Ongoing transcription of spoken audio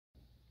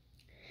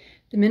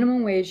The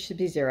minimum wage should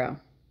be zero.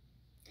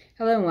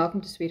 Hello and welcome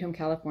to Sweet Home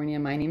California.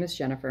 My name is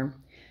Jennifer.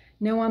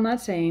 No, I'm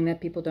not saying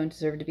that people don't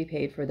deserve to be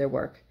paid for their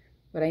work.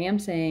 What I am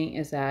saying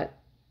is that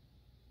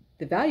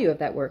the value of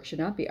that work should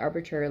not be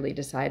arbitrarily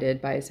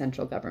decided by a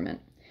central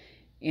government.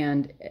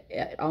 And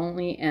it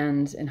only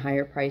ends in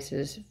higher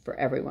prices for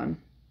everyone.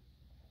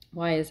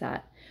 Why is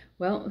that?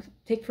 Well,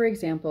 take for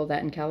example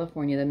that in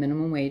California the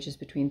minimum wage is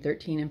between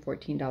 $13 and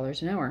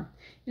 $14 an hour.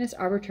 And it's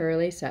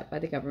arbitrarily set by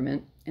the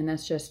government, and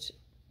that's just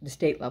the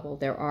state level.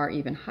 There are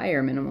even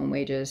higher minimum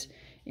wages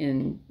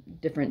in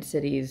different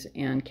cities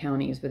and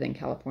counties within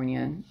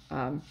California.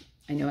 I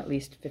know at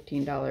least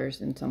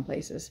 $15 in some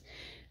places.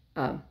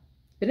 But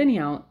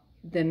anyhow,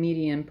 the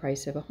median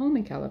price of a home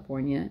in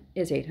California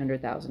is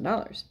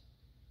 $800,000.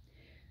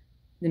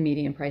 The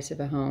median price of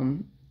a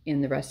home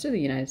in the rest of the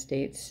United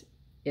States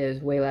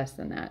is way less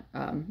than that.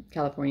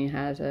 California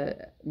has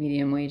a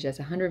median wage that's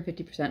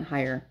 150%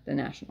 higher than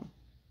national.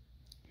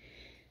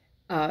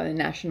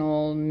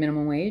 National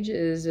minimum wage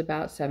is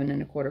about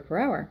 $7.25 per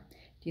hour.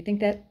 Do you think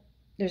that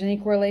there's any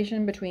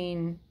correlation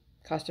between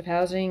cost of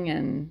housing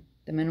and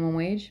the minimum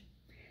wage?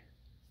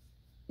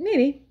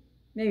 Maybe.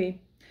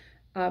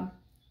 But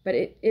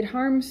it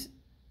harms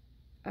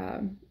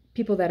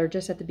people that are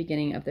just at the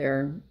beginning of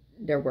their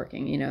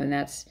working, and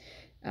that's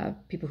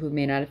people who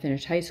may not have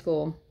finished high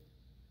school,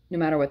 no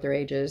matter what their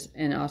age is.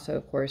 And also,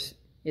 of course,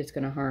 it's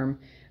going to harm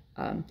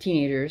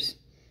teenagers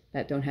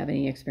that don't have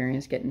any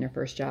experience getting their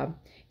first job.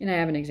 And I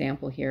have an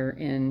example here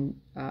in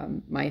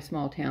my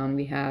small town.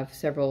 We have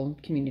several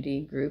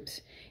community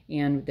groups,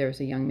 and there was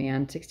a young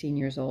man, 16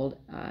 years old,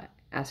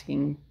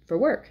 asking for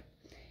work.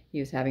 He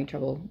was having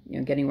trouble,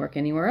 getting work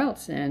anywhere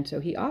else, and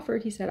so he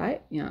offered. He said,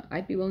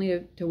 I'd be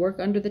willing to work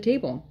under the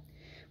table."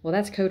 Well,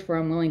 that's code for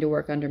I'm willing to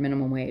work under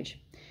minimum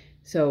wage.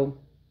 So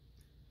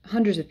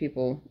hundreds of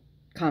people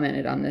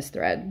commented on this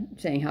thread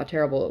saying how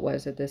terrible it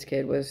was that this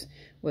kid was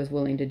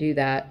willing to do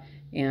that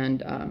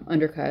and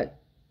undercut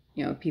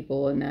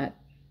people, and that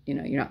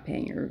you're not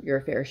paying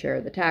your fair share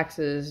of the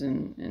taxes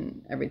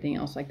and everything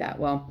else like that.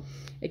 Well,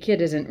 a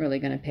kid isn't really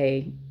going to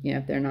pay,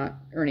 if they're not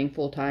earning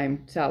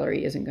full-time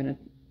salary, isn't going to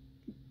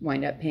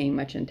wind up paying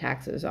much in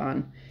taxes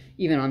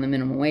even on the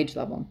minimum wage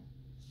level.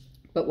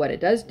 But what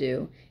it does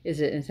do is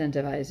it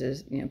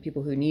incentivizes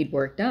people who need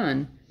work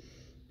done,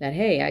 that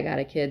hey, I got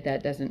a kid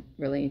that doesn't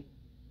really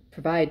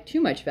provide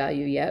too much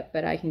value yet,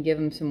 but I can give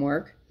him some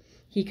work.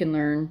 He can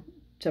learn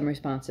some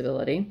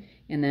responsibility,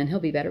 and then he'll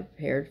be better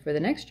prepared for the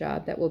next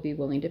job that will be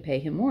willing to pay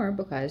him more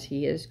because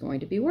he is going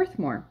to be worth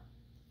more.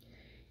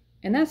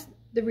 And that's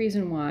the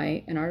reason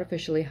why an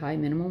artificially high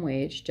minimum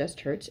wage just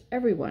hurts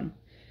everyone.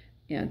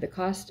 The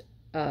cost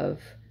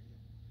of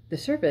the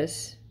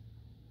service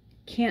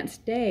can't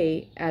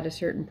stay at a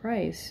certain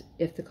price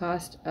if the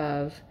cost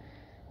of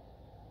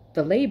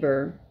the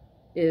labor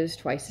is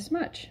twice as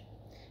much.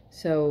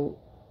 So,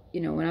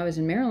 when I was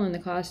in Maryland, the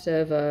cost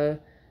of a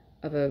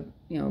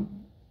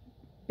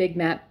Big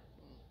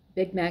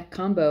Mac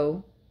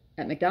combo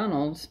at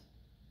McDonald's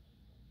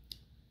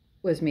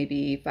was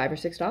maybe $5 or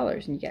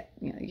 $6, and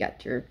you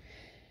got your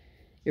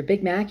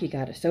Big Mac, you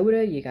got a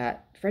soda, you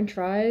got French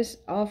fries,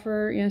 all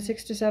for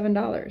 $6 to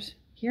 $7.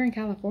 Here in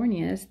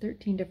California, it's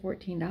 $13 to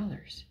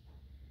 $14.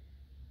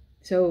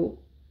 So,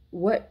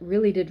 what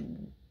really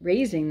did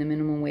raising the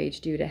minimum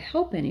wage do to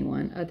help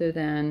anyone other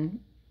than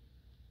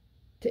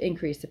to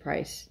increase the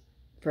price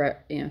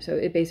for So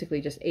it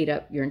basically just ate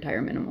up your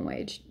entire minimum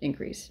wage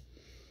increase.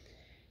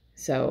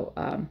 So,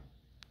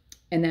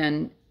 and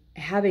then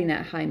having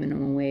that high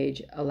minimum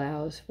wage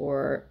allows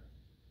for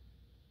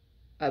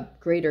a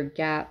greater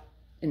gap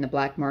in the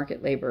black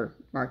market labor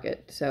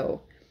market.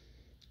 So,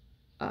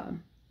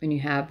 when you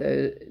have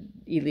the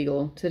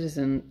illegal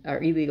citizen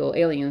or illegal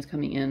aliens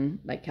coming in,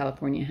 like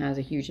California has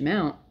a huge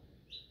amount,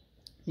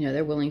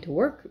 they're willing to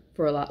work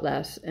for a lot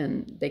less,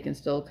 and they can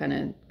still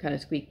kind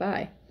of squeak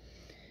by.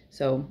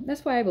 So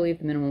that's why I believe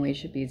the minimum wage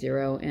should be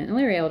zero. And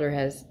Larry Elder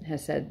has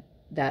said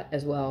that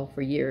as well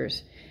for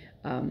years.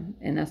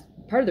 And that's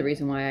part of the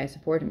reason why I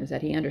support him, is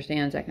that he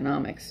understands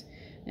economics,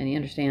 and he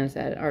understands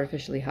that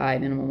artificially high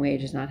minimum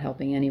wage is not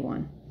helping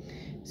anyone.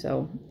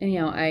 So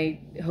anyhow, I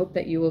hope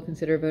that you will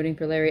consider voting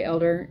for Larry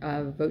Elder.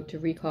 Vote to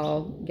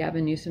recall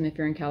Gavin Newsom if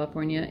you're in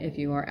California. If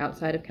you are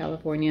outside of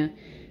California,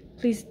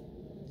 please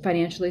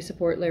financially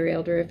support Larry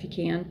Elder if you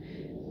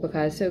can,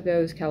 because so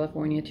goes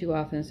California too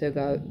often, so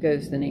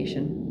goes the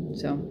nation.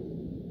 So,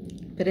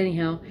 but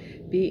anyhow,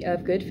 be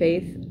of good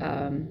faith.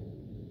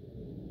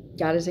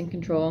 God is in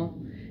control,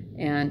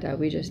 and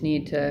we just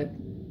need to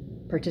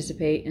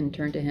participate and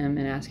turn to Him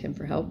and ask Him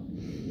for help.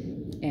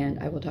 And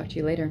I will talk to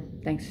you later.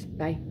 Thanks.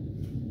 Bye.